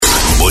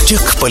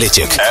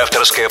Politic.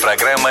 Авторская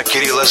программа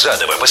Кирилла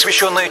Задова,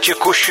 посвященная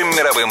текущим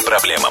мировым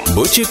проблемам.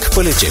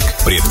 Politic.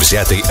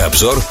 Предвзятый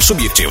обзор,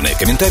 субъективные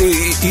комментарии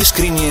и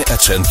искренние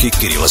оценки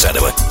Кирилла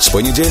Задова. С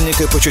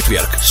понедельника по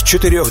четверг с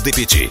 4 до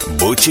 5.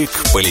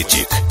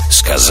 Politic.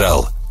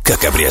 Сказал,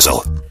 как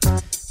обрезал.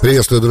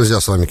 Приветствую, друзья,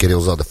 с вами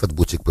Кирилл Задов, это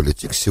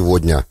Politic.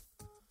 Сегодня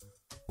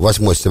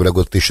 8 сентября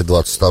года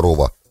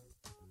 2022,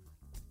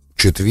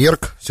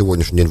 четверг.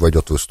 Сегодняшний день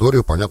войдет в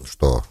историю. Понятно,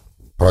 что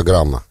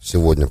программа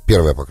сегодня,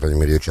 первая, по крайней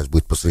мере, ее часть,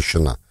 будет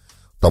посвящена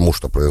тому,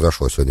 что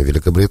произошло сегодня в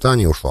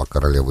Великобритании. Ушла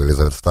королева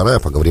Елизавета II,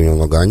 поговорим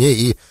немного о ней.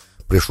 И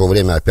пришло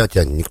время опять,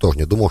 никто же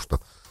не думал,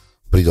 что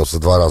придется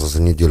 2 раза за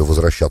неделю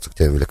возвращаться к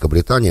теме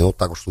Великобритании. Но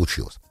так уж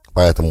случилось.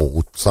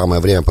 Поэтому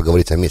самое время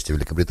поговорить о месте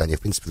Великобритании, в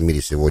принципе, в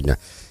мире сегодня.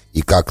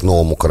 И как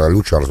новому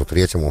королю Чарльзу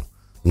III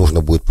нужно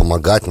будет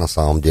помогать, на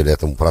самом деле,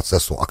 этому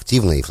процессу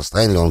активно, и в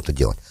состоянии ли он это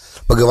делать.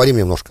 Поговорим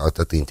немножко,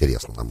 это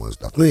интересно, на мой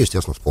взгляд. Ну и,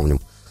 естественно,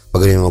 поговорим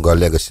немного о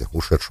легаси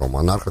ушедшего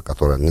монарха,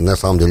 которая, на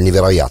самом деле,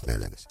 невероятная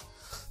легаси.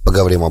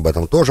 Поговорим об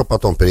этом тоже,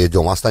 потом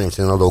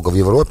останемся ненадолго в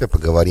Европе,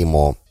 поговорим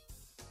о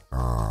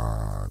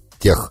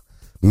тех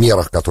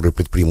мерах, которые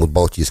предпримут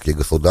балтийские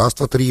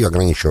государства, 3,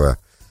 ограничивая,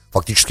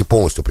 фактически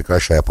полностью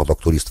прекращая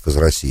поток туристов из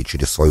России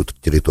через свою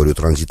территорию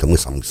транзита, мы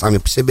сами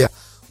по себе,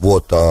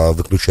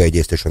 выключая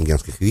действие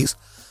шенгенских виз.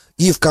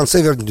 И в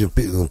конце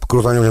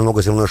крутанем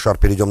немного земной шар,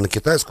 перейдем на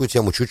китайскую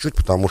тему чуть-чуть,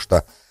 потому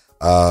что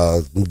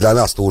для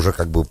нас-то уже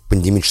как бы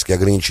пандемические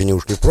ограничения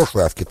ушли в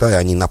прошлое, а в Китае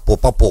они по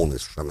полной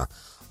совершенно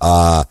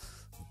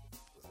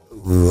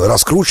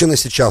раскручены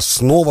сейчас,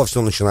 снова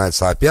все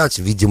начинается опять,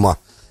 видимо,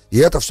 и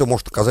это все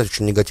может оказать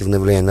очень негативное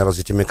влияние на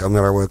развитие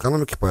мировой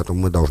экономики, поэтому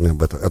мы должны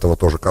этого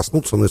тоже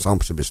коснуться. Ну и сама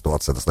по себе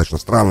ситуация достаточно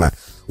странная,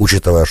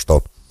 учитывая,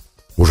 что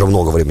уже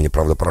много времени,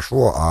 правда,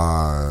 прошло,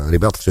 а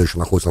ребята все еще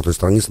находятся на той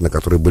странице, на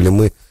которой были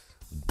мы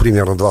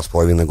примерно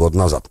 2,5 года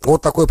назад.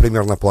 Вот такой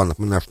примерно план.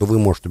 Напоминаю, что вы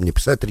можете мне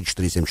писать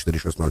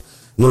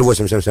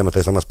 347-460-0877.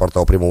 Это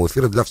смс-портал прямого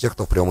эфира для всех,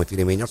 кто в прямом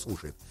эфире меня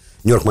слушает.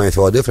 Нью-Йорк, Майами,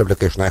 Филадельфия,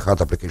 application iHeart,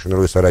 application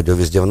Ruiz, радио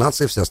везде в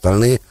нации. Все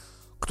остальные,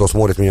 кто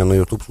смотрит меня на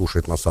YouTube,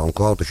 слушает на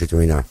SoundCloud, ищите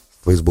меня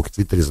в Facebook,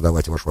 Твиттере,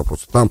 задавайте ваши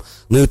вопросы там.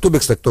 На YouTube,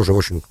 кстати, тоже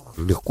очень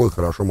легко и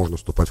хорошо можно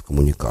вступать в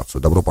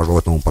коммуникацию. Добро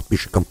пожаловать новым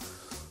подписчикам.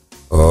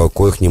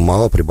 Коих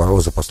немало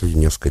прибавилось за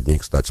последние несколько дней.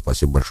 Кстати,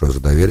 спасибо большое за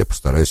доверие.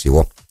 Постараюсь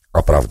его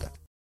оправдать.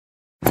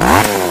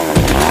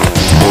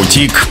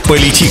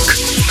 Politic.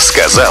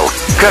 Сказал,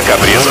 как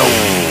обрезал.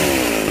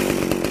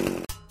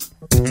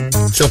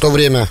 Все то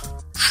время,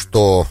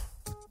 что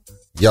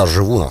я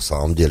живу, на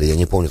самом деле, я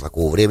не помню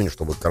такого времени,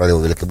 чтобы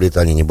королева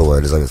Великобритании не была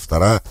Елизавета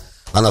II.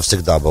 Она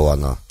всегда была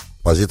на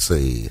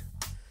позиции, и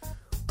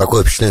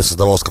такое впечатление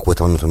создавалось в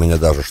какой-то момент у меня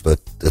даже, что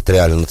это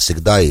реально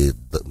навсегда, и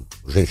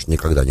женщина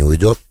никогда не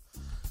уйдет.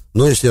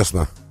 Но,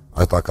 естественно,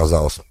 это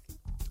оказалось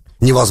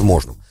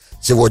невозможным.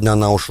 Сегодня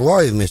она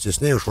ушла, и вместе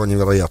с ней ушла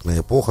невероятная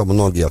эпоха.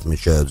 Многие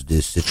отмечают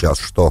здесь сейчас,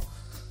 что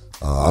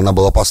она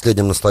была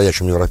последним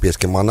настоящим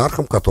европейским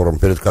монархом, по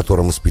отношению к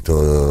которому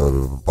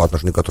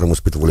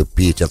испытывали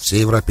пиетет все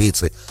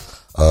европейцы.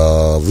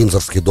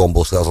 Виндзорский дом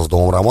был связан с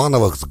домом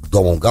Романовых, с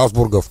домом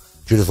Габсбургов,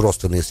 через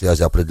родственные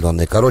связи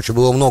определенные. Короче,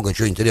 было много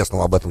чего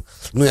интересного об этом.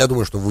 Ну, я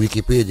думаю, что в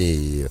Википедии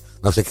и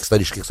на всяких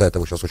исторических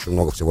сайтах вы сейчас очень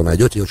много всего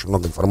найдете, и очень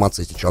много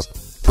информации сейчас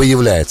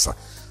появляется.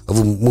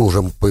 Мы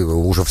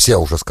уже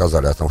все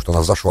сказали о том, что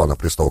она взошла на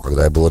престол,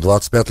 когда ей было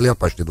 25 лет,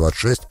 почти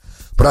 26,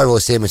 правила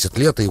 70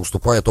 лет, и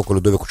уступая только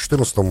Людовику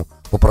XIV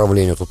по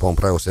правлению, тут, по-моему,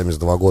 правило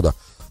 72 года.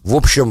 В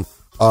общем,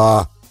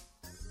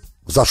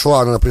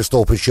 взошла она на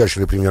престол при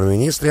Черчилле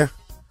премьер-министре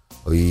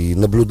и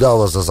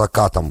наблюдала за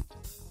закатом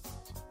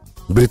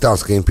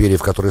Британской империи,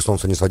 в которой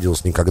солнце не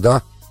садилось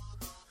никогда.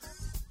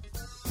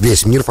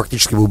 Весь мир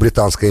фактически был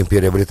Британская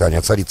империя,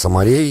 Британия, царица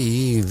морей,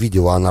 и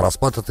видела она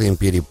распад этой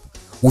империи,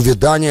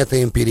 увядание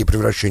этой империи,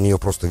 превращение ее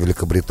просто в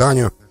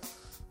Великобританию,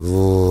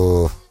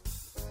 в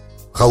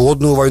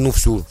холодную войну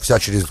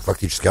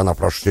фактически она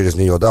прошла через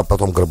нее, да,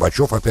 потом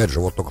Горбачев, опять же,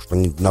 вот только что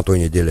на той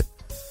неделе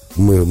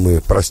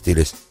мы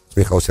простились с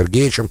Михаилом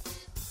Сергеевичем,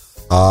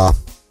 а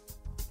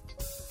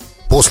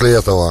после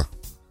этого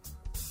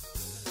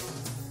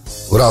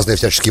разные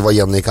всяческие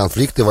военные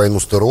конфликты, войну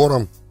с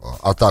террором,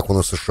 атаку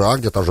на США,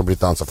 где тоже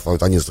британцев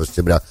 11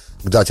 сентября,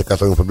 к дате, к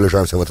которой мы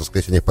приближаемся в это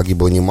воскресенье,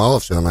 погибло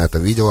немало, все она это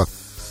видела.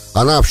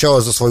 Она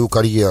общалась за свою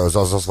карьеру,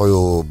 за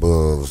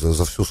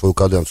всю свою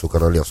каденцию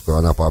королевскую.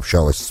 Она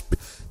пообщалась с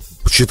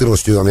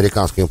 14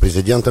 американскими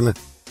президентами.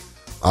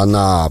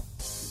 Она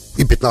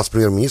и 15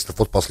 премьер-министров.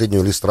 Вот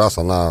последнюю Ли Страс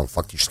она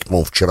фактически,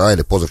 по-моему, вчера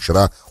или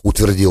позавчера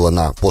утвердила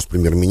на пост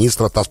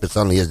премьер-министра. Та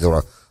специально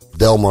ездила в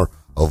Делмор,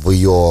 в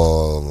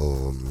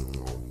ее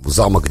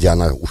замок, где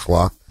она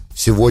ушла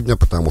сегодня,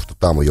 потому что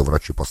там ее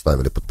врачи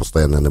поставили под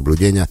постоянное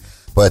наблюдение.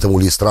 Поэтому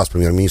Ли Страс,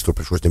 премьер-министру,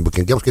 пришлось не в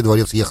Букингемский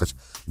дворец ехать,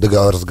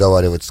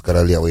 разговаривать с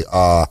королевой,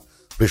 а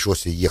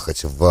пришлось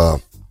ехать в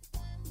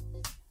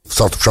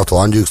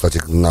Шотландию, кстати,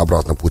 на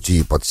обратном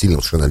пути под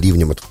сильным совершенно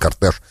ливнем этот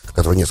кортеж,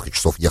 который несколько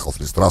часов ехал с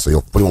Ли Страса,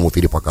 его в прямом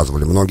эфире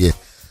показывали многие,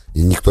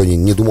 и никто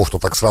не думал, что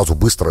так сразу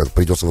быстро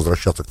придется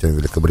возвращаться к теме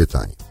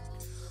Великобритании.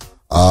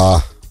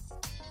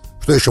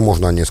 Что еще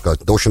можно о ней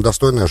сказать? Да очень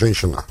достойная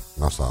женщина,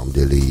 на самом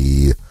деле,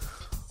 и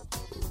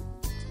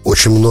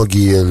очень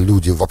многие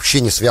люди,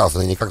 вообще не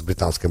связанные никак с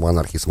британской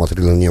монархией,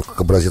 смотрели на нее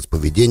как образец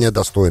поведения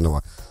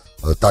достойного,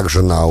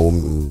 также на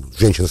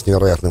женщину с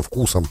невероятным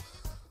вкусом.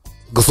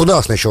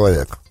 Государственный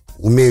человек,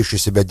 умеющий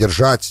себя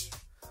держать,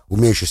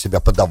 умеющий себя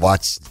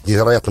подавать, с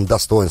невероятным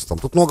достоинством.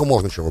 Тут много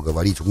можно чего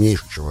говорить,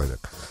 умнейший человек.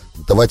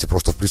 Давайте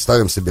просто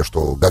представим себе,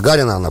 что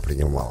Гагарина она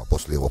принимала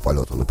после его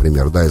полета,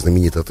 например, да, и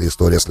знаменитая эта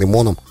история с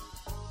лимоном,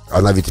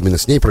 она ведь именно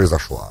с ней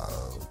произошла.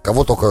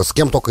 С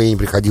кем только ей не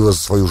приходилось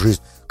за свою жизнь,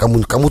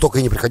 кому только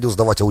ей не приходилось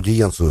давать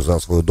аудиенцию за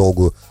свою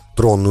долгую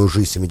тронную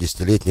жизнь,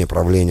 70-летнее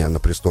правление на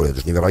престоле. Это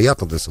же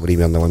невероятно для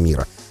современного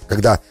мира.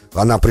 Когда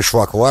она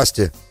пришла к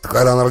власти,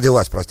 когда она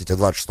родилась, простите,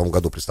 в 26-м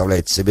году,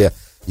 представляете себе,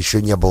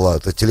 еще не было,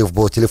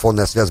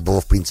 телефонная связь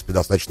была, в принципе,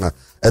 достаточно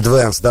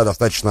advanced, да,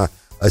 достаточно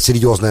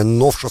серьезное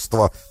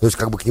новшество, то есть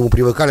как бы к нему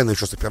привыкали, но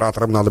еще с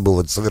оператором надо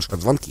было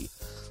совершать звонки.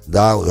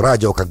 Да,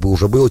 радио как бы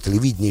уже было,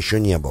 телевидения еще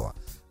не было.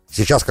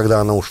 Сейчас,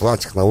 когда она ушла,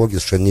 технологии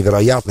совершенно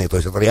невероятные, то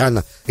есть это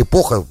реально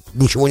эпоха,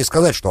 ничего не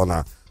сказать, что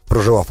она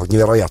прожила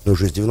невероятную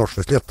жизнь,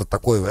 96 лет,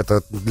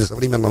 это для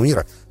современного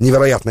мира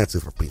невероятная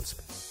цифра, в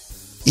принципе.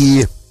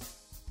 И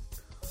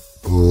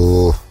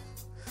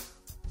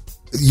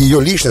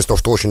ее личность, то,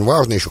 что очень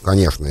важно еще,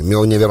 конечно,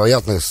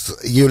 невероятно, с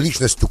ее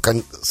личностью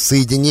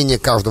соединение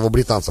каждого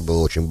британца было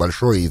очень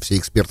большое, и все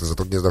эксперты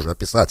затруднились даже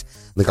описать,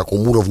 на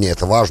каком уровне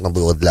это важно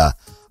было для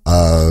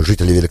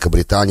жителей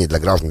Великобритании, для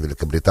граждан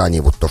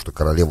Великобритании, вот то, что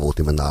королева вот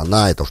именно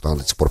она, и то, что она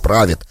до сих пор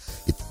правит.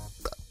 И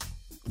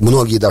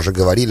многие даже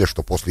говорили,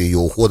 что после ее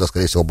ухода,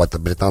 скорее всего,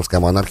 британская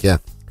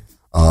монархия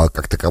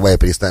как таковая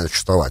перестанет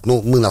существовать.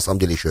 Ну, мы на самом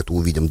деле еще это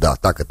увидим, да,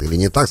 так это или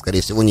не так, скорее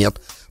всего, нет,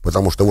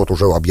 потому что вот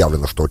уже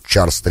объявлено, что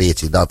Чарльз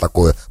III, да,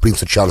 такое,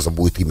 принца Чарльза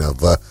будет имя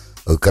в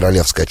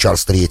королевское,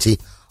 Чарльз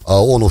III,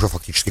 он уже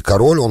фактически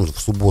король, он в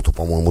субботу,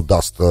 по-моему,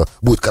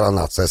 будет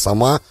коронация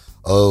сама.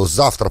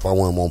 Завтра,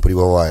 по-моему, он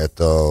прибывает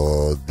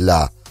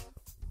для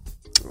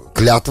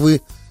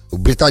клятвы.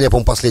 Британия,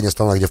 по-моему, последняя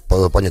страна, где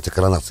понятие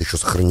коронации еще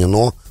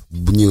сохранено.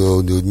 Ни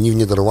в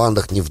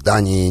Нидерландах, ни в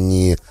Дании,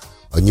 ни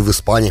в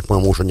Испании,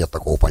 по-моему, уже нет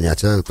такого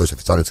понятия. То есть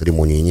официальной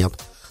церемонии нет.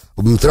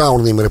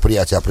 Траурные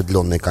мероприятия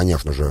определенные,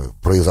 конечно же,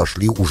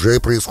 произошли,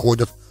 уже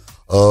происходят.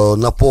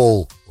 На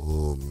пол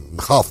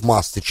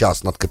half-mast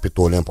сейчас над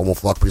Капитолием, по-моему,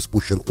 флаг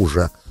приспущен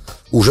уже.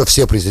 Уже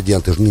все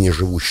президенты, ныне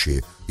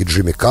живущие, и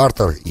Джимми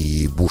Картер,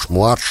 и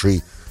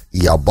Буш-младший,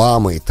 и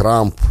Обама, и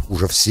Трамп,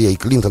 уже все, и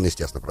Клинтон,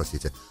 естественно,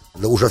 простите,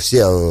 уже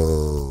все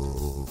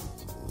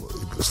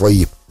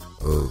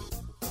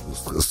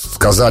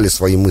сказали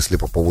свои мысли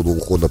по поводу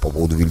ухода, по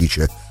поводу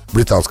величия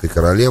британской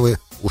королевы,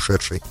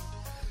 ушедшей.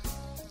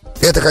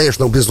 Это,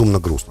 конечно, безумно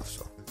грустно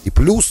все. И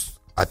плюс,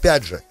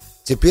 опять же,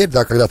 теперь,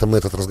 да, когда-то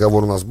этот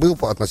разговор у нас был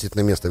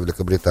относительно места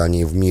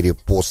Великобритании в мире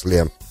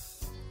после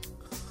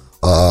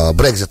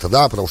Брексита,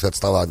 да, потому что это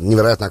стало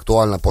невероятно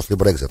актуально после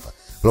Брексита.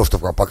 Потому что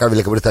пока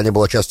Великобритания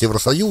была частью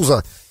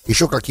Евросоюза,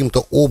 еще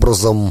каким-то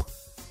образом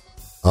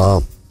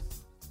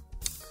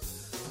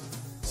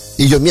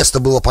ее место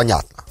было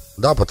понятно,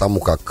 да,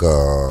 потому как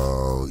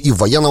и в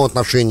военном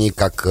отношении,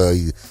 как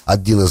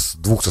один из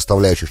двух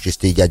составляющих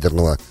частей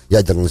ядерной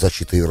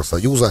защиты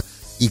Евросоюза,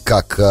 и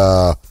как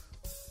то,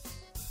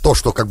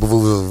 что как бы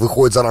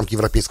выходит за рамки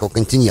европейского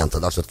континента,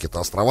 да, все-таки это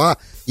острова,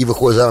 и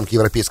выходит за рамки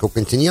европейского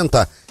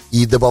континента,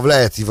 и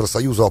добавляет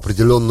Евросоюзу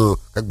определенную,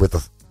 как бы это,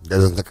 я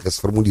не знаю, как это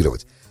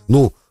сформулировать,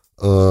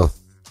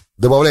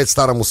 добавляет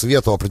Старому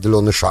Свету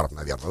определенный шарм,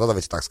 наверное, да,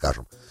 давайте так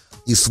скажем.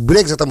 И с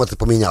Брекситом это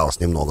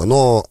поменялось немного,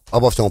 но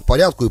обо всем в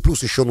порядку, и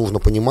плюс еще нужно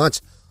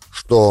понимать,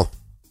 что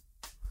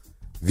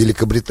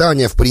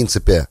Великобритания, в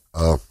принципе,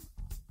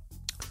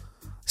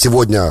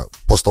 сегодня,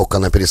 после того, как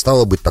она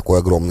перестала быть такой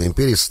огромной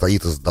империей,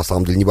 состоит из, на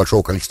самом деле,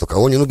 небольшого количества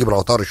колоний,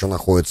 Гибралтар еще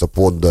находится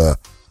под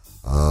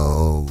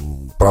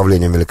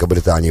правлением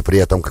Великобритании. При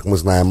этом, как мы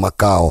знаем,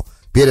 Макао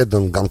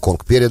передан,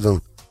 Гонконг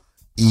передан,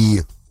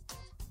 и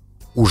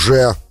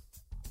уже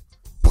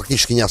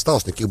практически не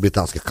осталось никаких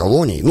британских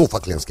колоний.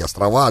 Фолклендские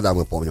острова, да,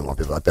 мы помним,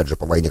 опять же,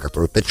 по войне,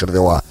 которую Тэтчер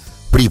вела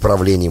при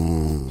правлении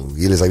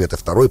Елизаветы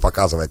II,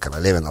 показывая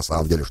королеве, на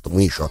самом деле, что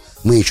мы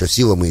еще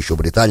сила, мы еще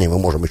Британия, мы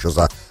можем еще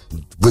за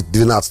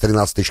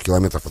 12-13 тысяч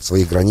километров от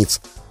своих границ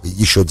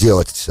еще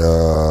делать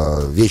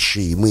вещи,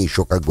 и мы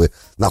еще как бы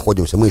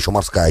находимся, мы еще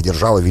морская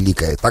держава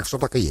великая. Так все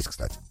так и есть,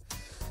 кстати.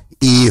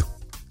 И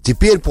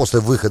теперь после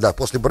выхода,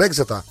 после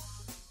Брексита,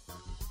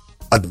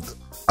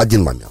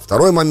 один момент.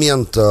 Второй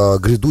момент,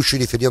 грядущий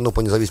референдум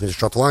по независимости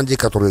Шотландии,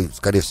 который,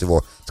 скорее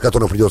всего, с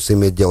которым придется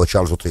иметь дело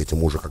Чарльзу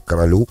III уже как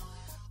королю.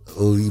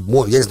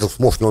 Я не знаю,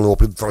 сможет ли он его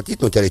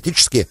предотвратить, но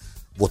теоретически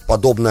вот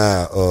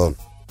подобное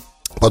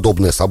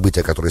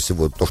событие,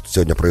 то, что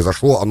сегодня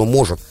произошло, оно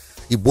может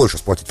и больше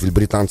сплотить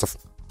британцев.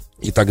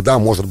 И тогда,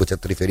 может быть,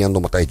 этот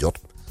референдум отойдет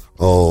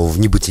в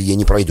небытие,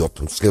 не пройдет.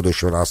 В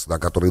следующий раз, да,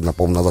 который,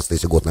 напомню, на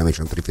 23-й год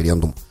намечен этот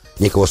референдум,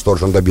 Никола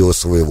Сторджен добилась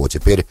своего.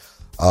 Теперь,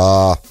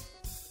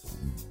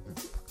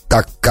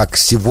 как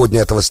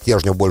сегодня этого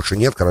стержня больше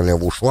нет,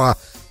 королева ушла,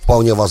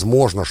 вполне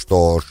возможно,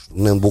 что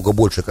намного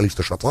большее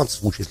количество шотландцев,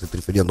 в случае, если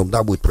референдум,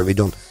 да, будет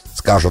проведен,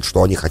 скажут,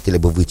 что они хотели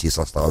бы выйти из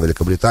состава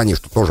Великобритании,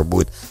 что тоже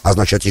будет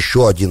означать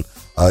еще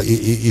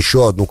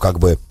одну, как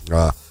бы,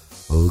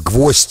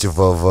 гвоздь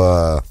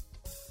в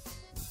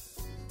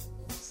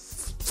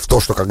то,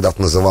 что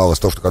когда-то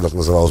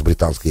называлось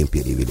Британской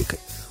империей Великой.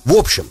 В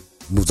общем,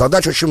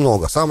 задач очень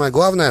много. Самое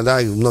главное,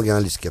 да, и многие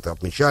аналитики это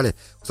отмечали,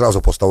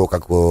 сразу после того,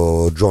 как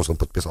Джонсон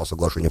подписал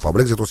соглашение по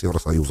Брекситу с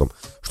Евросоюзом,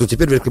 что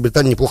теперь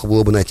Великобритании неплохо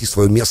было бы найти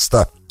свое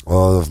место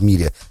в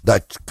мире,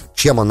 да,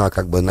 чем она,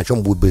 как бы, на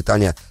чем будет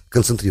Британия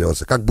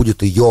концентрироваться, как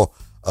будет ее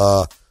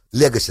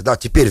легаси, да,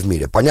 теперь в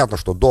мире. Понятно,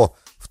 что до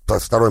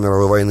Второй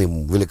мировой войны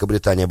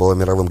Великобритания была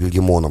мировым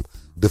гегемоном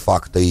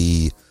де-факто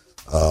и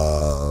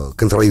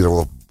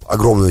контролировала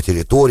огромную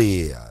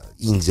территорию.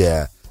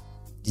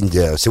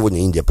 Сегодня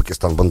Индия,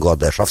 Пакистан,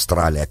 Бангладеш,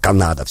 Австралия,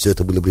 Канада, все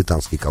это были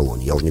британские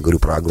колонии. Я уже не говорю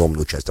про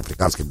огромную часть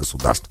африканских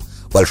государств,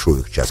 большую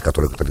их часть,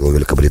 которую контролировала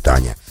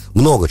Великобритания.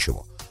 Много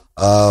чего.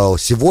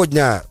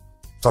 Сегодня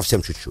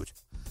совсем чуть-чуть.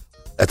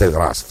 Это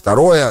раз.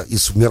 Второе,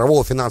 из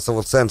мирового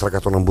финансового центра,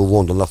 которым был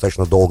Лондон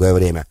достаточно долгое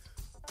время,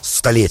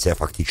 столетия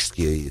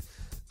фактически,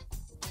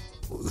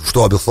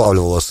 что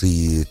обуславливалось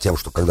и тем,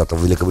 что когда-то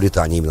в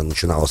Великобритании именно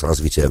начиналось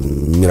развитие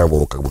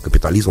мирового, как бы,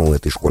 капитализма, мы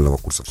это из школьного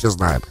курса все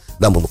знаем,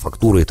 да,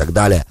 мануфактуры и так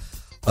далее,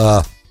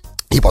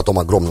 и потом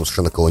огромными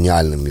совершенно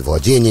колониальными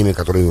владениями,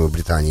 которые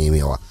Британия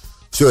имела.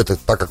 Все это,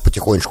 так как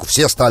потихонечку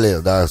все стали,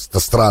 да,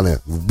 страны,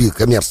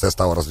 коммерция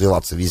стала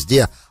развиваться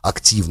везде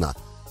активно,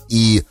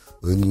 и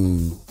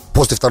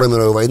после Второй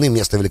мировой войны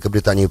место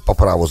Великобритании по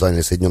праву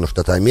заняли Соединенные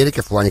Штаты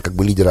Америки в плане, как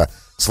бы, лидера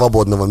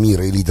свободного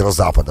мира и лидера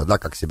Запада, да,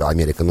 как себя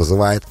Америка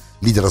называет,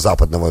 лидера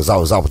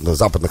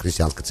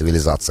западно-христианской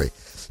цивилизации.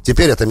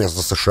 Теперь это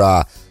место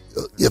США.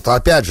 Это,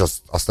 опять же,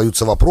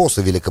 остаются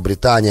вопросы.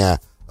 Великобритания,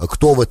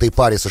 кто в этой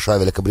паре США и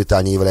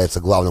Великобритании является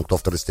главным, кто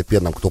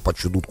второстепенным, кто под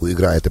чудутку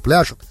играет и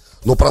пляшет.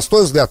 Но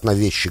простой взгляд на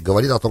вещи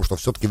говорит о том, что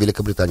все-таки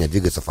Великобритания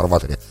двигается в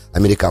фарватере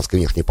американской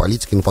внешней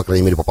политики, ну, по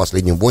крайней мере, по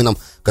последним войнам,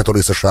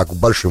 которые США, к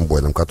большим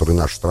войнам, которые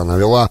наша страна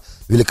вела,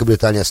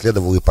 Великобритания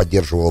следовала и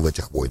поддерживала в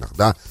этих войнах,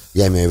 да,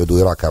 я имею в виду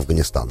Ирак и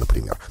Афганистан,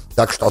 например.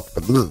 Так что,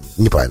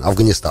 неправильно,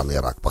 Афганистан и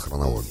Ирак по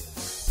хронологии.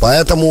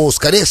 Поэтому,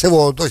 скорее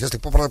всего, то есть, если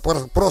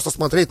просто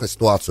смотреть на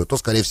ситуацию, то,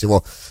 скорее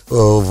всего,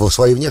 в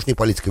своей внешней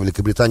политике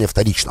Великобритания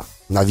вторична,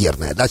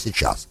 наверное, да,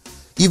 сейчас.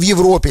 И в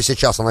Европе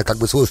сейчас она, как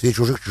бы, свой среди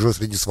чужих, чужой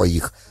среди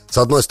своих. С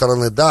одной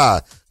стороны,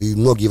 да, и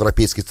многие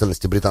европейские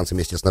ценности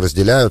британцами, естественно,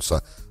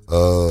 разделяются.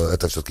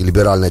 Это все-таки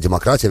либеральная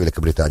демократия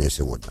Великобритании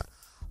сегодня.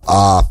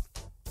 А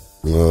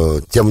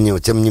тем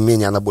не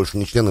менее, она больше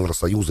не член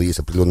Евросоюза, есть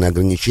определенные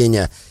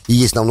ограничения, и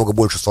есть намного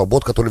больше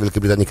свобод, которые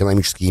Великобритания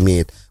экономически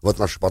имеет по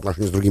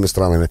отношению с другими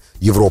странами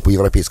Европы и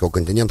европейского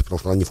континента, потому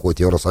что она не входит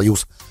в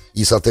Евросоюз,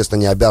 и, соответственно,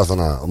 не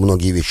обязана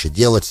многие вещи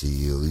делать,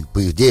 и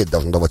по идее,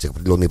 должна давать их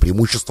определенные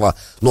преимущества,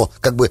 но,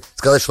 как бы,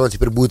 сказать, что она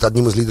теперь будет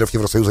одним из лидеров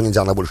Евросоюза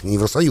нельзя, она больше не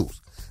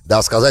Евросоюз.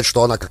 Да, сказать,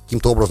 что она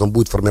каким-то образом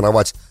будет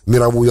формировать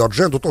мировую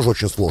адженду, тоже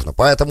очень сложно.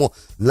 Поэтому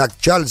на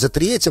Чарльзе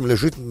III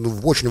лежит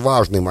очень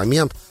важный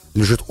момент,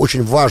 лежит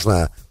очень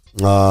важная,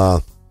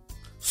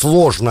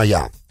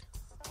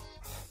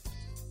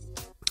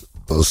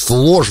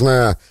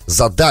 сложная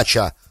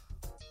задача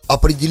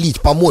определить,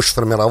 помочь с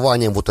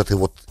формированием вот этой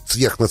вот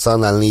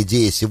сверхнациональной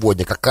идеи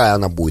сегодня, какая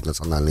она будет,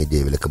 национальная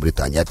идея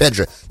Великобритании. Опять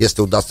же,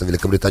 если удастся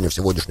Великобританию в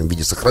сегодняшнем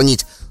виде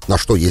сохранить, на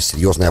что есть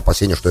серьезные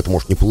опасения, что это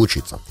может не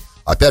получиться.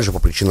 Опять же, по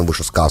причинам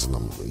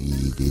вышесказанным,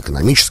 и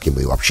экономическим,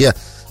 и вообще.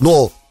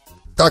 Но,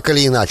 так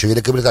или иначе,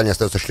 Великобритания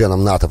остается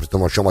членом НАТО, при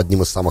том, причем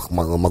одним из самых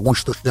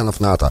могущественных членов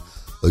НАТО,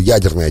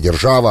 ядерная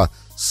держава,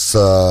 с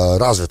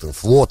развитым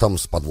флотом,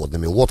 с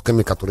подводными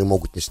лодками, которые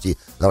могут нести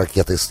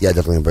ракеты с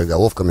ядерными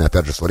боеголовками.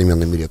 Опять же, в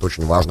современном мире это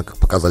очень важно, как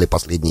показали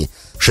последние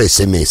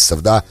 6-7 месяцев,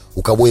 да.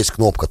 У кого есть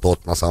кнопка,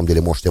 тот, на самом деле,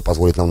 может себе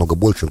позволить намного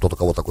больше, чем тот, у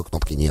кого такой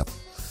кнопки нет.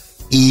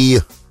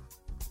 И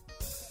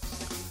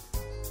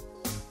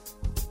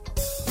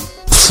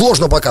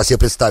сложно пока себе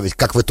представить,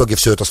 как в итоге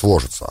все это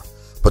сложится.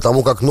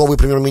 Потому как новый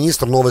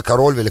премьер-министр, новый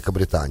король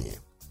Великобритании.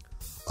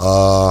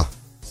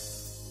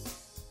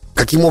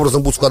 Каким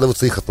образом будут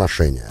складываться их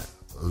отношения?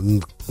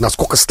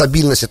 Насколько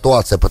стабильна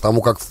ситуация,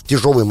 потому как в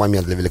тяжелый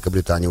момент для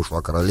Великобритании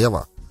ушла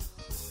королева.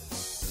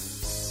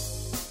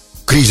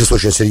 Кризис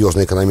очень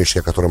серьезный экономический,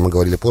 о котором мы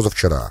говорили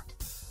позавчера.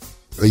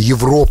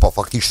 Европа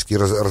фактически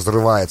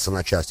разрывается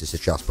на части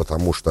сейчас,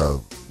 потому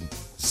что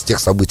с тех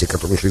событий,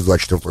 которые начались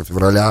 24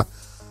 февраля,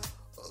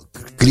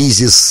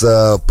 кризис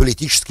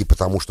политический,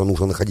 потому что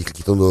нужно находить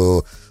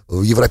какие-то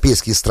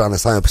европейские страны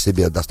сами по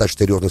себе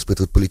достаточно серьезно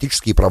испытывают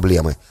политические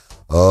проблемы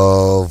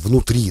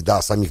внутри,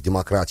 да, самих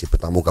демократий,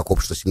 потому как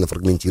общество сильно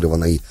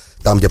фрагментировано, и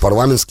там, где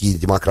парламентские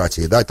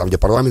демократии, да, там, где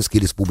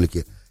парламентские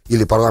республики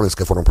или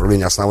парламентская форма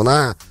правления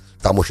основная,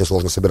 там очень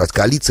сложно собирать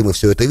коалиции, мы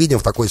все это видим.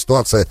 В такой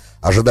ситуации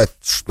ожидать,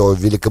 что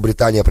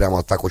Великобритания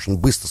прямо так очень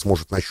быстро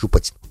сможет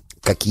нащупать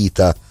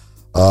какие-то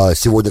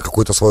сегодня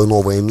какое-то свое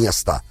новое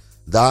место,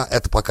 да,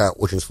 это пока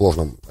очень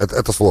сложно,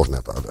 это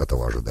сложно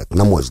этого ожидать,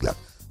 на мой взгляд.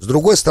 С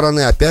другой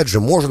стороны, опять же,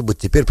 может быть,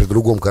 теперь при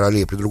другом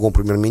короле, при другом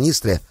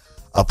премьер-министре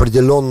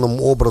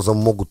определенным образом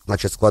могут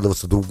начать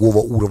складываться другого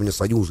уровня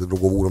союза и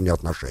другого уровня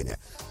отношения.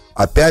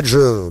 Опять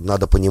же,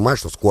 надо понимать,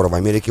 что скоро в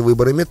Америке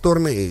выборы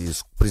мидтермы, и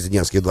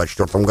президентские в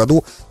 2024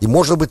 году, и,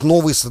 может быть,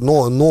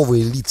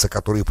 новые лица,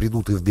 которые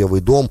придут и в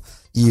Белый дом,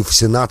 и в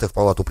Сенат, и в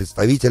Палату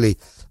представителей,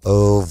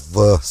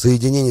 в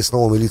соединении с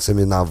новыми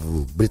лицами на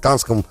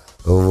британском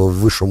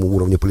высшем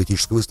уровне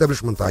политического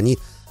истеблишмента, они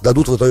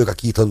дадут в итоге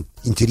какие-то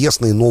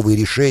интересные новые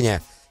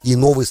решения и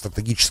новые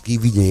стратегические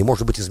видения, и,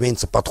 может быть,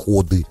 изменятся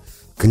подходы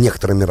к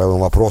некоторым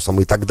мировым вопросам,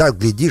 и тогда,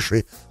 глядишь,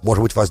 и,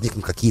 может быть,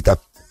 возникнут какие-то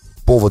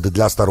поводы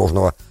для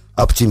осторожного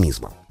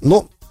оптимизма.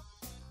 Но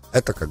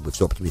это как бы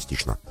все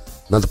оптимистично.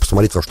 Надо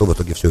посмотреть, во что в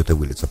итоге все это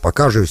выльется.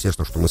 Пока же,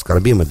 естественно, что мы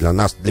скорбим, и для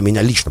нас, для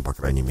меня лично, по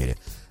крайней мере,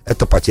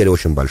 эта потеря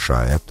очень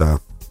большая. К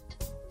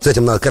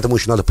этому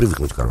еще надо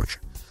привыкнуть, короче.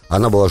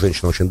 Она была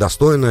женщина очень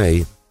достойная,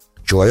 и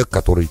человек,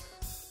 который,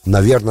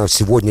 наверное,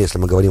 сегодня, если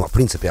мы говорим, в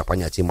принципе, о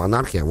понятии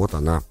монархия, вот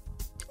она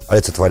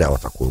олицетворяла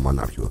такую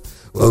монархию.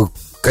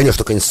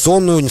 Конечно,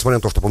 конституционную, несмотря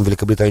на то, что, по-моему, в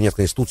Великобритании нет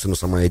конституции, но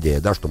сама идея,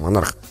 да, что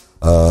монарх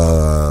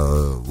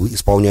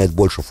исполняет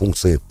больше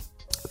функций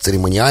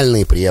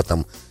церемониальные, при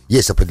этом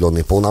есть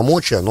определенные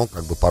полномочия, но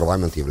как бы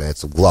парламент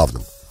является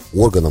главным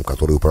органом,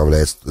 который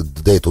управляет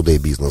day-to-day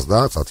бизнес,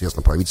 да,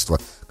 соответственно, правительство,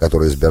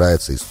 которое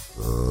избирается,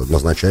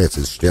 назначается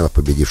из членов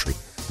победившей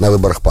на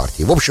выборах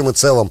партии. В общем и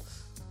целом,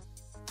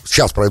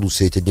 сейчас пройдут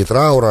все эти дни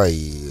траура,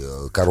 и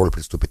король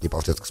приступит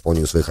непосредственно к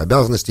исполнению своих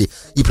обязанностей,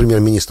 и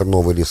премьер-министр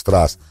новый Ли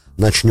Страс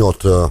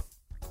начнет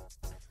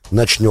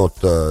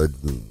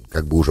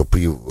как бы уже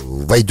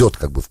войдет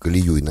как бы в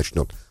колею и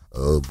начнет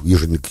к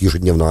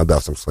ежедневным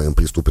обязанностям своим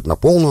приступит на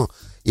полную,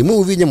 и мы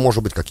увидим,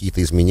 может быть,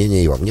 какие-то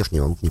изменения и во внешней,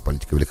 и во внутренней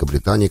политике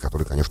Великобритании,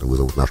 которые, конечно,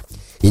 вызовут наш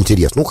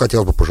интерес. Ну,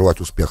 хотелось бы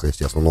пожелать успеха,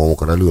 естественно, новому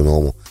королю и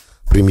новому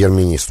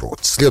премьер-министру. Вот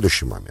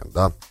следующий момент,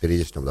 да,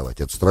 перелистнем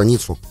давайте эту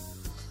страницу.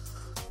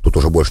 Тут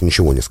уже больше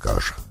ничего не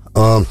скажешь.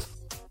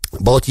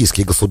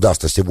 Балтийские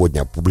государства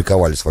сегодня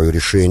опубликовали свое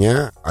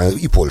решение,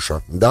 и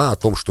Польша, да, о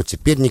том, что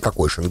теперь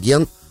никакой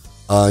Шенген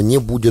не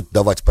будет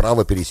давать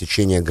право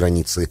пересечения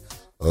границы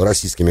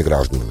российскими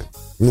гражданами.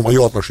 Ну,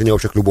 мое отношение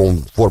вообще к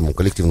любому формам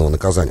коллективного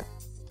наказания.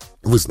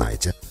 Вы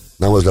знаете,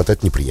 на мой взгляд,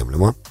 это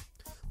неприемлемо,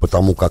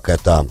 потому как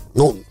это,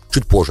 ну,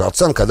 чуть позже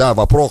оценка, да,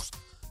 вопрос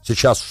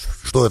сейчас,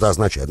 что это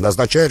означает? Это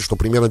означает, что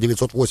примерно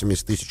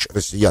 980 тысяч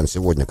россиян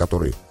сегодня,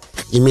 которые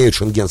имеют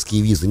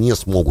шенгенские визы, не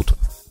смогут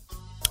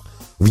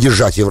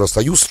въезжать в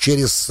Евросоюз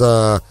через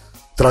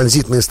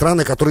транзитные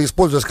страны, которые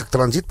используются как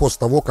транзит после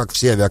того, как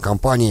все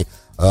авиакомпании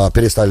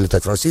перестали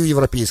летать в Россию,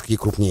 европейские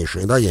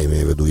крупнейшие, да, я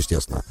имею в виду,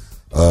 естественно,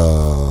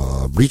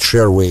 British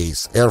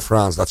Airways, Air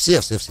France, да, все,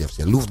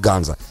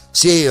 Lufthansa,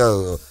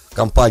 все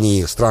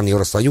компании стран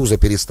Евросоюза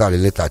перестали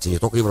летать, и не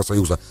только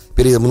Евросоюза,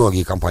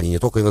 многие компании не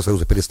только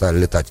Евросоюза перестали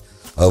летать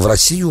в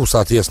Россию,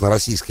 соответственно,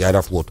 российский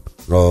аэрофлот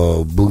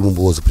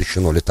было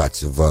запрещено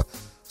летать в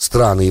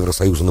страны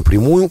Евросоюза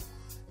напрямую,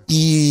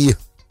 и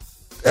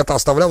это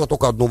оставляло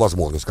только одну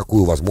возможность.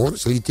 Какую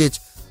возможность?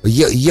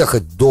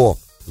 Ехать до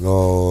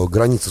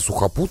границы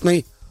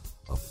сухопутной.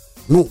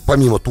 Ну,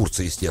 помимо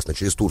Турции, естественно,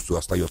 через Турцию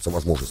остается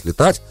возможность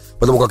летать,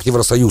 потому как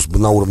Евросоюз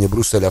на уровне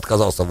Брюсселя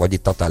отказался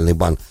вводить тотальный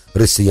бан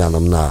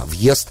россиянам на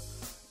въезд.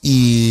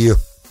 И,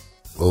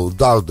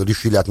 да,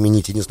 решили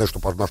отменить, единственное,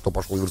 на что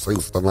пошел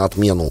Евросоюз, это на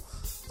отмену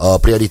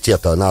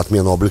приоритета, на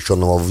отмену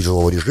облегченного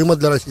визового режима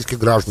для российских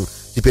граждан.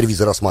 Теперь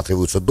визы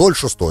рассматриваются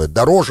дольше, стоят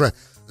дороже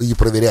и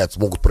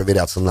могут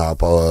проверяться на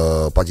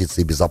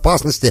позиции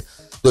безопасности.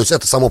 То есть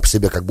это само по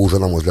себе, как бы уже,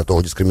 на мой взгляд,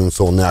 тоже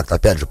дискриминационный акт,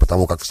 опять же,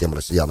 потому как всем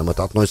россиянам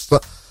это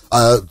относится.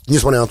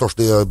 Несмотря на то,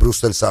 что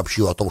Брюссель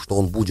сообщил о том, что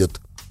он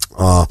будет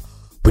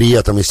при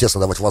этом,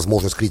 естественно, давать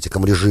возможность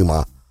критикам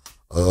режима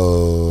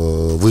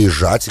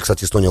выезжать. И,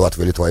 кстати, Эстония,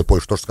 Латвия, Литва и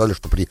Польша тоже сказали,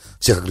 что при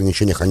всех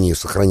ограничениях они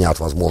сохранят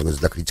возможность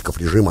для критиков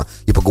режима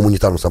и по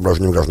гуманитарным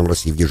соображениям граждан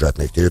России въезжать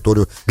на их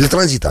территорию. Для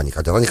транзита они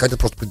хотят. Они хотят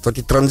просто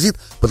предотвратить транзит,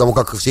 потому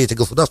как все эти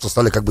государства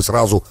стали как бы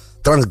сразу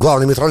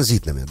главными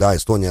транзитными. Да,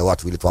 Эстония,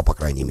 Латвия, Литва, по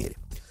крайней мере.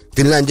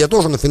 Финляндия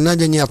тоже, но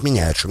Финляндия не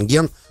отменяет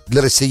Шенген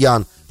для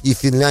россиян. И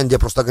Финляндия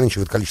просто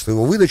ограничивает количество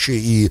его выдачи,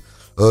 и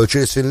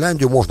через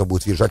Финляндию можно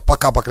будет въезжать.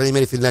 Пока, по крайней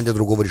мере, Финляндия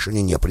другого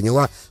решения не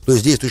приняла. То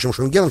есть действующим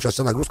Шенгеном сейчас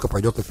вся нагрузка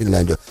пойдет на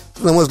Финляндию.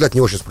 На мой взгляд,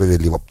 не очень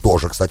справедливо.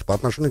 Тоже, кстати, по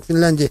отношению к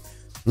Финляндии.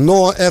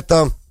 Но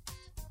это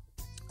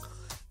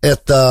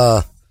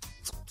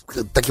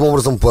таким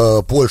образом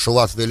Польша,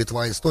 Латвия,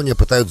 Литва и Эстония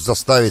пытаются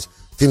заставить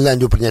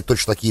Финляндию принять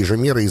точно такие же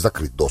меры и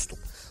закрыть доступ.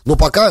 Но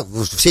пока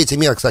все эти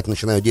меры, кстати,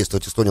 начинают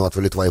действовать Эстония,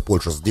 Латвия, Литва и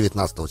Польша с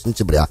 19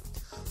 сентября.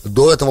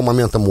 До этого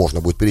момента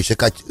можно будет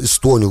пересекать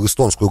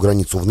эстонскую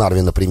границу в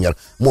Нарве, например.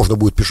 Можно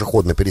будет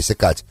пешеходно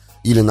пересекать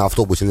или на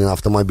автобусе, или на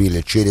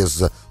автомобиле.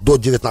 До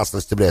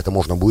 19 сентября это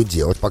можно будет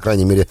делать. По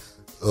крайней мере,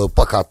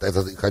 пока,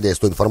 исходя из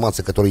той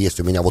информации, которая есть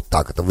у меня, вот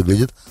так это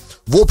выглядит.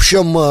 В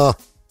общем,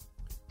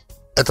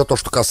 это то,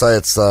 что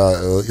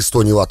касается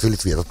Эстонии, Латвии,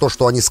 Литвы. Это то,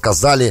 что они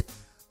сказали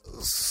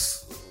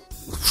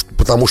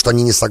потому что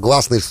они не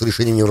согласны с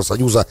решением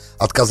Евросоюза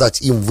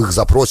отказать им в их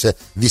запросе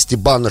ввести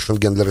бан на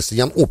Шенген для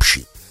россиян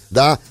общий.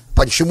 Да?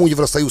 Почему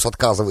Евросоюз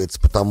отказывается?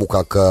 Потому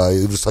как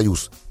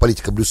Евросоюз,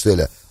 политика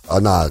Брюсселя,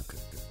 она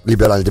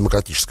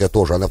либерально-демократическая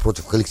тоже, она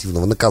против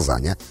коллективного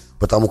наказания,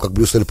 потому как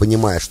Брюссель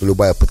понимает, что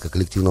любая пытка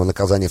коллективного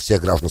наказания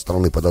всех граждан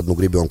страны под одну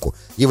гребенку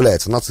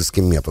является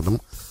нацистским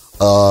методом.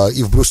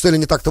 И в Брюсселе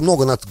не так-то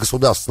много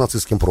государств с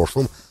нацистским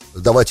прошлым.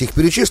 Давайте их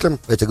перечислим,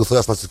 эти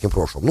государства с нацистским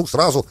прошлым. Ну,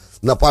 сразу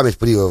на память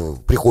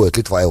приходят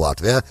Литва и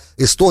Латвия.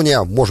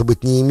 Эстония, может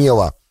быть, не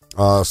имела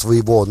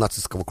своего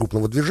нацистского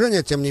крупного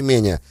движения, тем не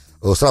менее,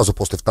 сразу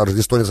после второй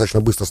Эстония достаточно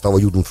быстро стала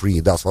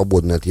Judenfree, да,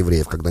 свободной от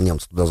евреев, когда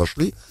немцы туда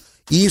зашли.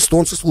 И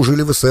эстонцы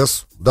служили в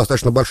СС в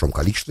достаточно большом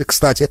количестве.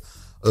 Кстати,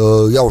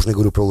 я уже не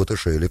говорю про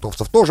латышей,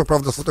 литовцев тоже,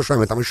 правда, с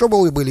латышами там еще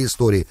были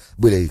истории.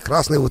 Были и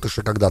красные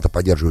латыши когда-то,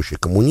 поддерживающие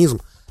коммунизм.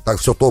 Так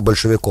все то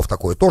большевиков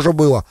такое тоже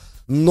было.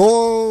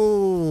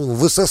 Но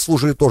в СС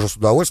служили тоже с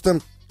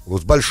удовольствием,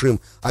 с большим.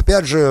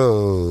 Опять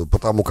же,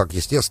 потому как,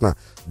 естественно,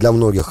 для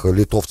многих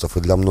литовцев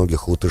и для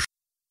многих латышей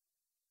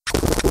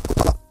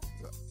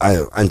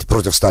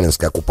против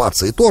сталинской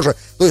оккупации тоже.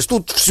 То есть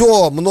тут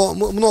все,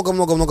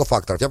 много-много-много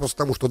факторов. Я просто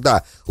потому, что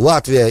да,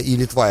 Латвия и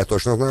Литва, я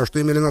точно знаю, что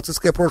имели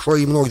нацистское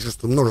прошлое, и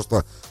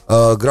множество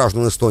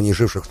граждан Эстонии,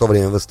 живших в то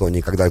время в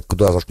Эстонии, когда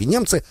туда зашли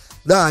немцы,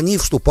 да, они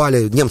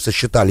вступали, немцы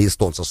считали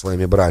эстонцев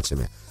своими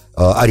братьями,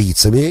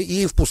 арийцами,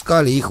 и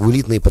впускали их в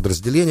элитные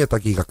подразделения,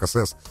 такие как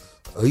СС,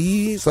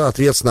 и,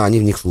 соответственно,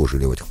 они в них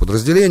служили, в этих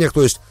подразделениях.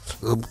 То есть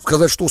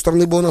сказать, что у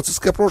страны было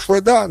нацистское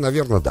прошлое, да,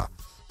 наверное, да.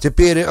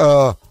 Теперь...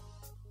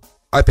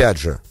 Опять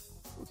же,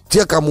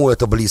 те, кому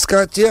это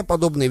близко, те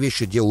подобные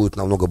вещи делают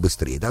намного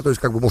быстрее, да, то есть,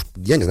 как бы, может,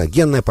 я не знаю,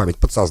 генная память,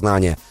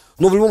 подсознание,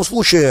 но в любом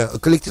случае,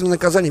 коллективное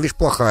наказание вещь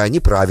плохая,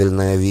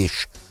 неправильная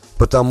вещь,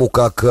 потому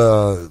как,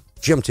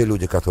 чем те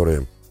люди,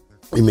 которые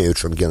имеют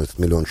Шенген, этот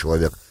миллион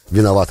человек,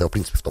 виноваты, в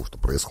принципе, в том, что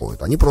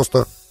происходит, они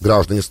просто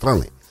граждане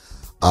страны,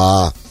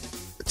 а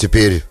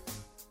теперь,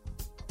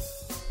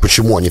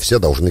 почему они все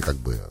должны, как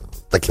бы,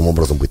 таким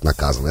образом быть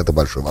наказаны, это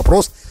большой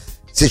вопрос.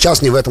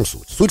 Сейчас не в этом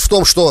суть. Суть в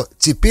том, что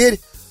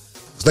теперь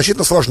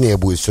значительно сложнее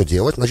будет все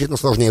делать, значительно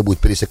сложнее будет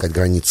пересекать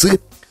границы.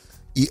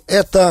 И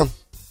это,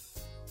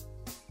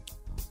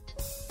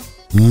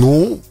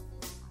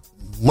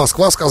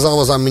 Москва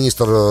сказала,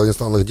 замминистра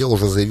иностранных дел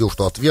уже заявил,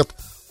 что ответ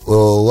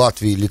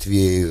Латвии,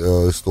 Литве,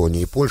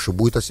 Эстонии и Польши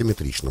будет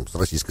асимметричным с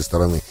российской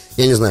стороны.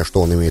 Я не знаю, что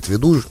он имеет в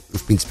виду,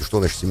 в принципе, что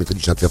значит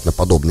асимметричный ответ на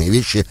подобные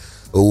вещи,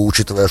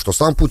 учитывая, что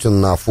сам Путин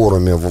на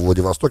форуме во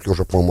Владивостоке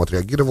уже, по-моему,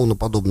 отреагировал на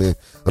подобные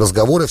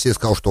разговоры, все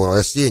сказал, что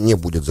Россия не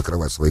будет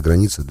закрывать свои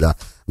границы для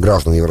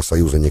граждан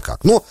Евросоюза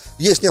никак. Но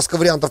есть несколько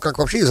вариантов, как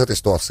вообще из этой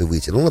ситуации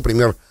выйти. Ну,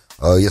 например,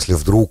 если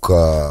вдруг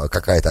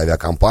какая-то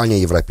авиакомпания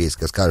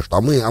европейская скажет,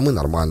 что мы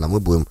нормально, мы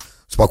будем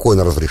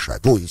спокойно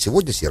разрешать. Ну, и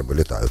сегодня сербы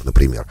летают,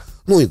 например.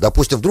 Ну, и,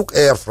 допустим, вдруг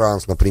Air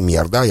France,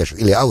 например, да,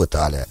 или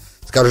Алitalia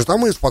скажет, а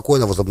мы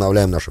спокойно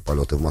возобновляем наши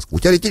полеты в Москву.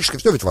 Теоретически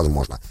все ведь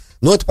возможно.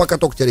 Но это пока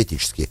только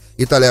теоретически.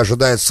 Италия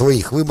ожидает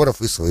своих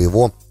выборов и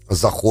своего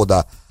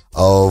захода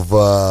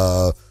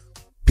в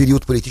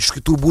период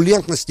политической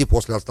турбулентности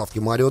после отставки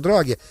Марио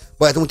Драги.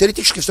 Поэтому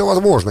теоретически все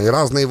возможно. И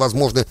разные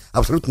возможны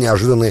абсолютно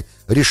неожиданные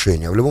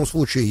решения. В любом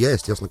случае, я,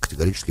 естественно,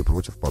 категорически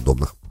против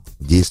подобных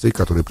действий,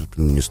 которые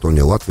предприняли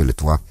Эстония, Латвия,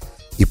 Литва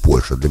и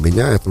Польша. Для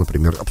меня это,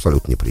 например,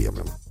 абсолютно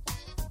неприемлемо.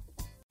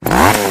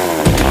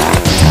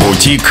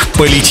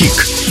 Бутик-политик.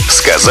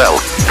 Сказал,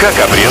 как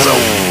обрезал.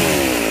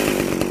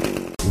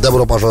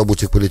 Добро пожаловать в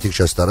Бутик-политик,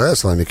 часть 2.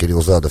 С вами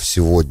Кирилл Задов.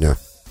 Сегодня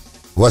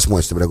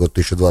 8 сентября года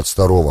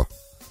 2022.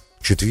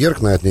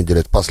 Четверг на этой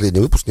неделе. Это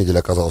последний выпуск. Неделя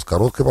оказалась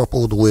короткой по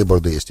поводу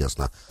Labor Day,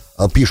 естественно.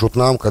 Пишут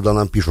нам, когда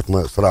нам пишут,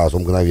 мы сразу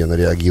мгновенно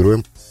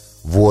реагируем.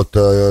 Вот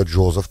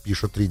Джозеф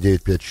пишет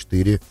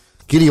 3954.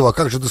 Кирилл, а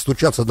как же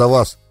достучаться до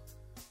вас?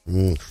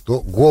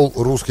 Что? Гол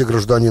русский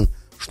гражданин,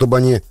 чтобы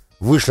они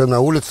вышли на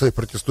улицы,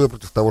 протестуя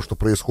против того, что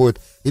происходит.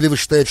 Или вы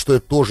считаете, что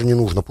это тоже не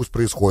нужно, пусть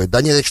происходит? Да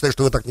нет, я считаю,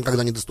 что вы так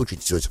никогда не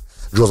достучитесь.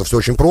 Джозеф, все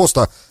очень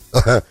просто.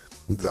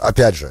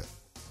 Опять же,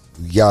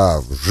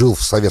 я жил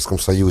в Советском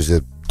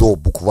Союзе до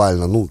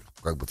буквально,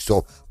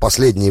 все,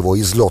 последнее его,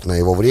 излетное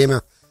его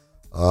время.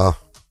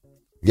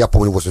 Я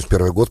помню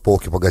 81 год,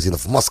 полки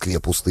магазинов в Москве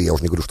пустые, я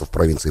уже не говорю, что в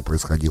провинции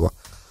происходило.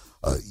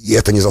 И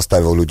это не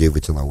заставило людей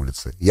выйти на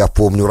улицы. Я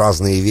помню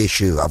разные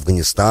вещи,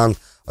 Афганистан,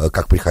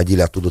 как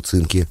приходили оттуда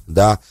цинки,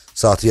 да,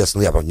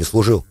 соответственно, я, правда, не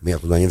служил, меня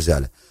туда не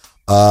взяли.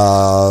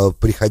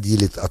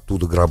 Приходили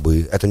оттуда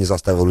гробы, это не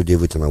заставило людей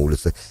выйти на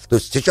улицы. То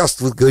есть сейчас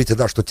вы говорите,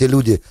 да, что те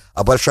люди,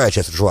 а большая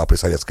часть жила при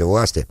советской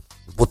власти,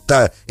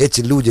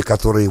 эти люди,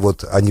 которые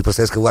они при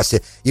советской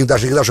власти, их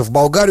даже в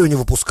Болгарию не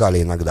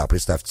выпускали иногда,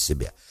 представьте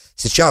себе.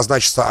 Сейчас,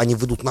 значит, они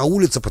выйдут на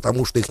улицы,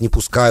 потому что их не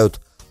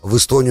пускают в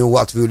Эстонию,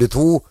 Латвию,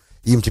 Литву,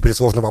 им теперь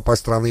сложно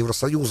попасть в страны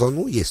Евросоюза,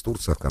 есть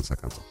Турция, в конце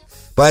концов.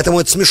 Поэтому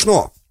это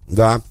смешно,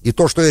 да, и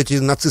то, что эти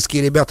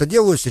нацистские ребята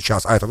делают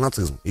сейчас, а это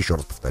нацизм, еще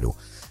раз повторю,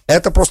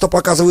 это просто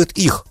показывает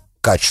их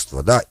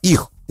качество, да,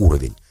 их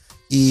уровень.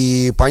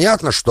 И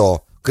понятно,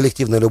 что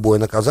коллективное любое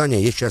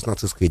наказание есть часть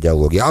нацистской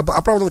идеологии.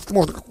 Оправдывать это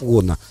можно как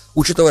угодно,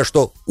 учитывая,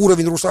 что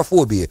уровень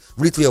русофобии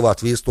в Литве,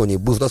 Латвии и Эстонии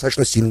был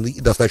достаточно сильный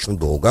и достаточно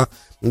долго,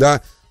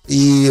 да,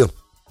 и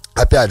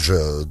опять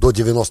же, до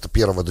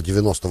 91-го, до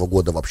 90-го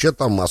года вообще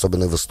там,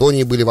 особенно в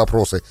Эстонии, были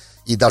вопросы,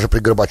 и даже при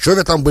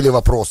Горбачеве там были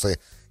вопросы,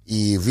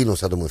 и в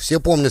Вильнюсе, я думаю, все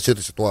помнят всю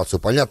эту ситуацию.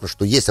 Понятно,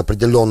 что есть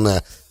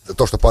определенное,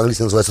 то, что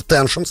по-английски называется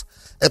tensions,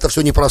 это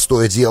все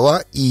непростое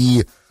дело,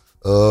 и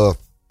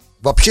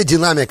вообще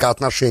динамика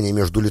отношений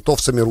между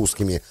литовцами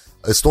русскими,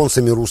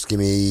 эстонцами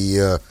русскими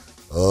и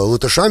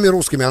латышами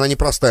русскими, она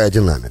непростая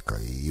динамика.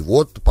 И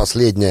вот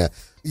последняя.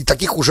 И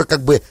таких уже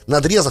как бы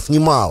надрезов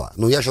немало.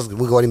 Но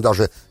мы говорим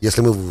даже,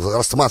 если мы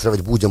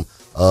рассматривать будем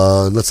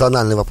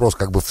национальный вопрос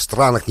как бы в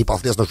странах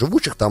непосредственно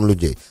живущих там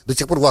людей. До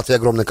сих пор в Латвии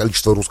огромное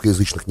количество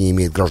русскоязычных не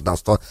имеет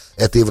гражданства.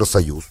 Это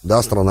Евросоюз,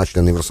 да,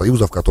 страна-член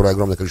Евросоюза, в которой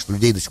огромное количество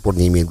людей до сих пор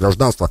не имеет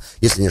гражданства.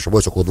 Если не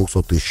ошибаюсь, около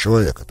 200 тысяч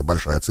человек. Это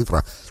большая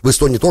цифра. В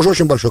Эстонии тоже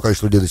очень большое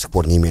количество людей до сих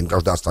пор не имеет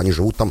гражданства. Они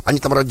живут там, они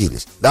там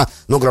родились, да,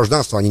 но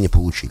гражданство они не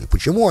получили.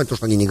 Почему? Потому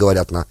что они не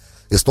говорят на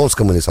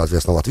эстонском или,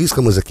 соответственно,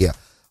 латвийском языке.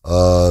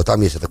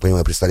 Там есть, я так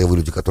понимаю, престарелые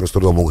люди, которые с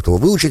трудом могут его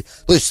выучить.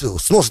 То есть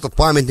снос этот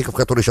памятников,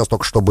 который сейчас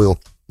только что был,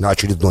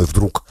 очередной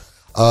вдруг,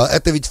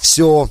 это ведь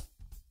все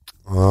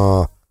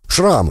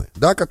шрамы,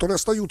 да, которые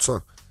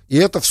остаются. И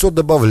это все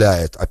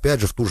добавляет, опять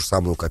же, в ту же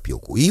самую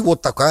копилку. И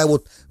вот такая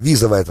вот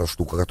визовая эта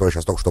штука, которая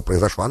сейчас только что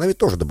произошла, она ведь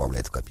тоже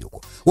добавляет в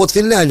копилку. Вот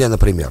Финляндия,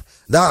 например,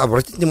 да,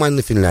 обратите внимание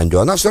на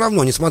Финляндию. Она все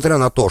равно, несмотря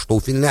на то, что у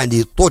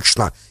Финляндии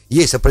точно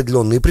есть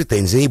определенные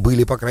претензии,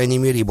 были, по крайней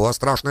мере, и была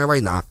страшная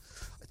война.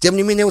 Тем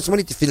не менее, вот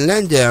смотрите,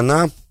 Финляндия,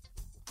 она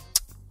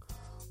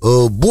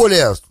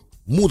более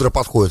мудро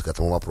подходит к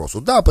этому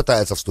вопросу. Да,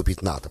 пытается вступить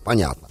в НАТО,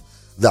 понятно.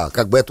 Да,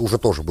 как бы это уже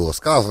тоже было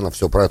сказано,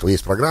 все про это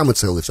есть программы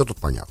целые, все тут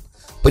понятно.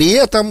 При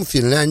этом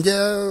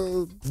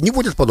Финляндия не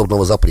будет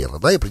подобного запрета,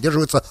 да, и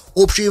придерживается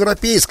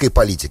общеевропейской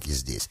политики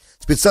здесь.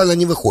 Специально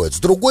не выходит. С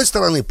другой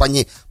стороны,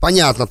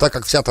 понятно, так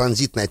как вся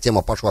транзитная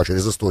тема пошла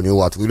через Эстонию,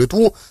 Латвию и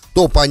Литву,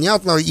 то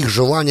понятно их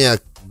желание,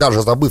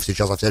 даже забыв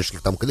сейчас о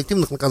всяческих там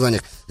коллективных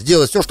наказаниях,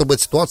 сделать все, чтобы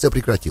эта ситуация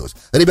прекратилась.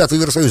 Ребят, в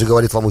Евросоюзе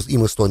говорит вам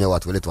им Эстония,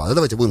 Латвия, Литва. Да,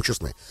 давайте будем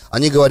честны.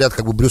 Они говорят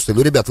как бы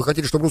Брюсселю: ребят, вы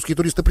хотите, чтобы русские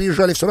туристы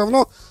приезжали все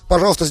равно?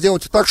 Пожалуйста,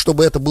 сделайте так,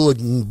 чтобы это было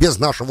без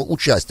нашего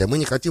участия. Мы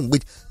не хотим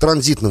быть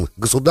транзитными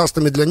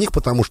государствами для них,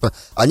 потому что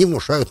они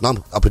внушают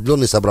нам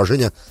определенные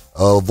соображения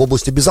в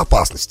области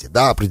безопасности,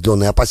 да,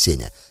 определенные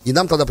опасения. И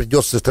нам тогда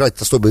придется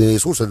тратить особенные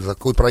ресурсы для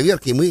такой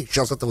проверки, и мы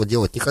сейчас этого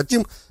делать не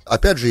хотим,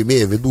 опять же,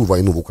 имея в виду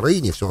войну в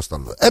Украине и все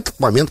остальное. Этот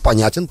момент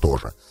понятен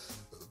тоже.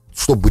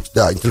 Чтобы быть,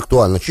 да,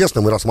 интеллектуально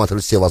честным, мы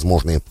рассматривали все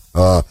возможные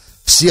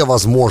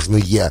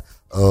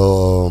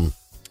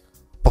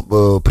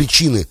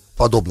причины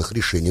подобных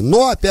решений.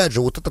 Но, опять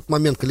же, вот этот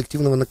момент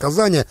коллективного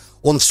наказания,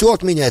 он все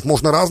отменяет.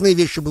 Можно разные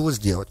вещи было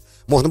сделать.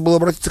 Можно было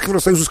обратиться к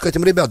Евросоюзу и сказать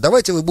им: ребят,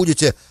 давайте вы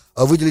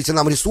выделите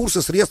нам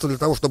ресурсы, средства для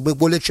того, чтобы мы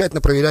более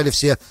тщательно проверяли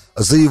все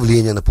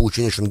заявления на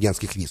получение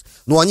шенгенских виз.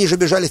 Но они же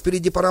бежали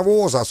впереди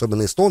паровоза,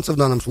 особенно эстонцы в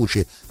данном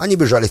случае. Они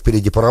бежали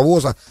впереди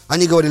паровоза.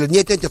 Они говорили: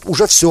 нет,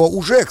 уже все,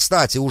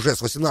 кстати,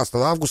 с 18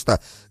 августа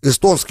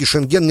эстонский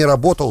шенген не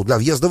работал для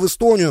въезда в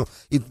Эстонию.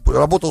 И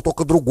работал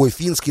только другой,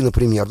 финский,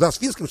 например. Да, с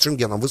финским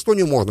шенгеном в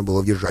Эстонию можно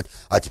было въезжать.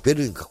 А теперь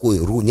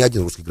ни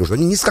один русский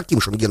гражданин ни с каким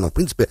шенгеном, в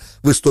принципе,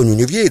 в Эстонию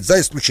не въедет, за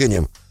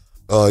исключением,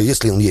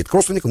 если он едет к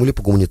родственникам или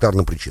по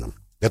гуманитарным причинам.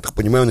 Я так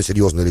понимаю, на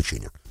серьезное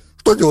лечение.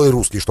 Что делали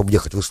русские, чтобы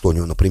ехать в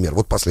Эстонию, например,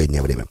 вот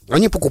последнее время?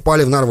 Они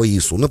покупали в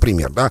Нарва-Ису,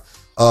 например, да,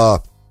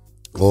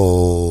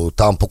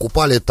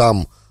 покупали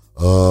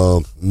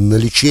на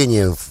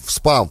лечение в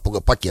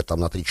СПА-пакет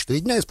там на 3-4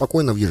 дня и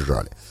спокойно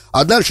въезжали.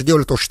 А дальше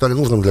делали то, что считали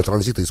нужным для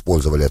транзита,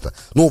 использовали это.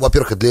 Ну,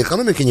 во-первых, для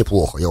экономики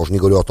неплохо. Я уже не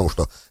говорю о том,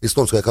 что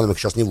эстонская экономика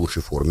сейчас не в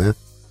лучшей форме.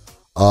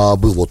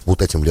 Был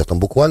вот этим летом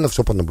буквально,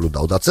 все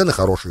понаблюдал. Да, цены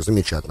хорошие,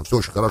 замечательно, все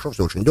очень хорошо,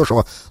 все очень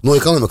дешево, но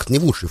экономика не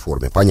в лучшей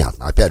форме,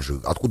 понятно. Опять же,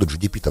 откуда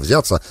GDP-то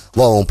взяться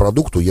валовому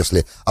продукту,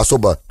 если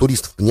особо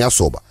туристов-то не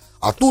особо.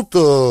 А тут,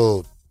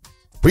 в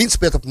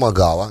принципе, это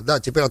помогало, да,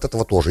 теперь от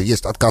этого тоже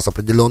есть отказ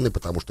определенный,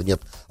 потому что нет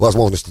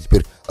возможности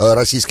теперь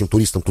российским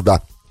туристам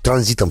туда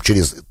транзитом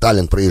через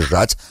Таллин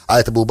проезжать, а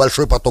это был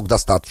большой поток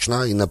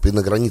достаточно, и на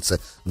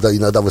границе да,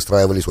 иногда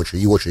выстраивались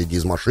очереди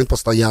из машин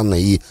постоянно,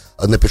 и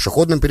на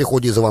пешеходном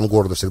переходе из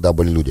Ивангорода всегда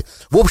были люди.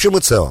 В общем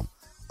и целом,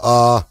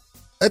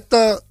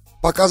 это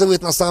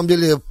показывает на самом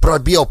деле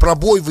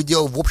пробой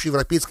в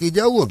общеевропейской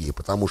идеологии,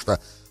 потому что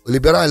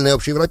либеральная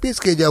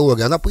общеевропейская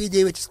идеология, она, по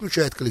идее, ведь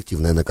исключает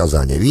коллективное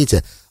наказание,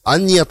 видите? А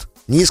нет,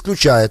 не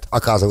исключает,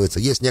 оказывается.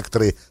 Есть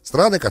некоторые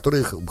страны,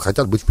 которые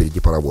хотят быть впереди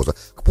паровоза.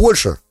 К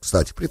Польше,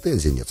 кстати,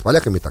 претензий нет. С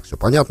поляками так все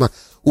понятно.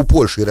 У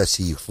Польши и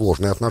России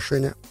сложные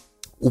отношения.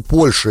 У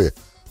Польши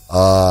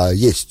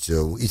есть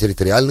и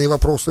территориальные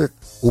вопросы.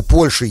 У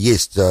Польши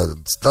есть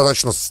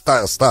достаточно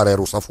старая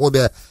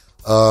русофобия.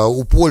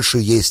 У Польши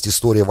есть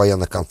история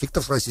военных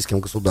конфликтов с российским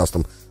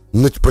государством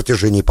на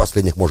протяжении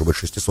последних, может быть,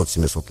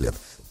 600-700 лет.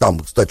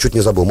 Там, кстати, чуть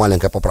не забыл,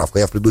 маленькая поправка.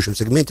 Я в предыдущем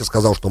сегменте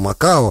сказал, что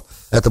Макао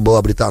это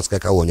была британская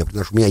колония,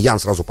 потому что меня Ян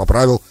сразу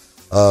поправил.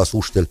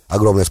 слушатель,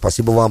 огромное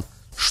спасибо вам,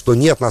 что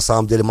нет, на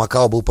самом деле,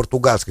 Макао был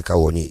португальской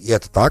колонией, и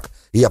это так,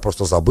 и я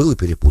просто забыл и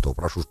перепутал,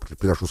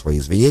 приношу свои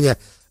извинения,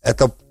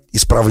 это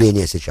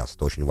исправление сейчас,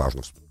 это очень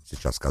важно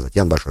сейчас сказать.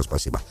 Ян, большое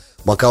спасибо.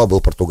 Макао был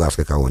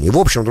португальской колонией. В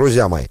общем,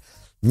 друзья мои,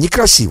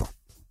 некрасиво,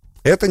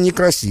 это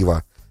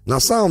некрасиво, на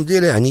самом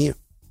деле они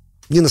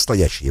не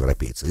настоящие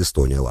европейцы,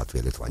 Эстония,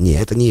 Латвия, Литва, не,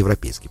 это не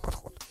европейский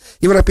подход.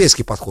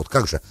 Европейский подход,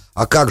 как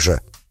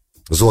же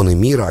зоны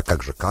мира, а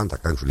как же Кант, а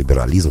как же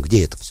либерализм,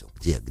 где это все,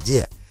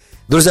 где?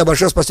 Друзья,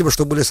 большое спасибо,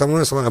 что были со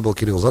мной. С вами был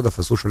Кирилл Задов.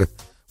 Вы слушали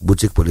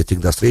Бутик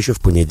Политик. До встречи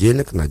в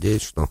понедельник.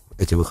 Надеюсь, что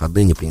эти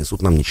выходные не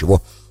принесут нам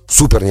ничего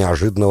супер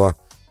неожиданного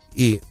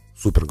и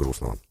супер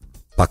грустного.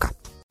 Пока.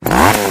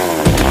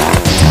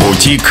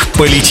 Бутик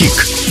Политик.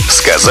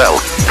 Сказал,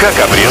 как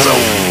обрезал.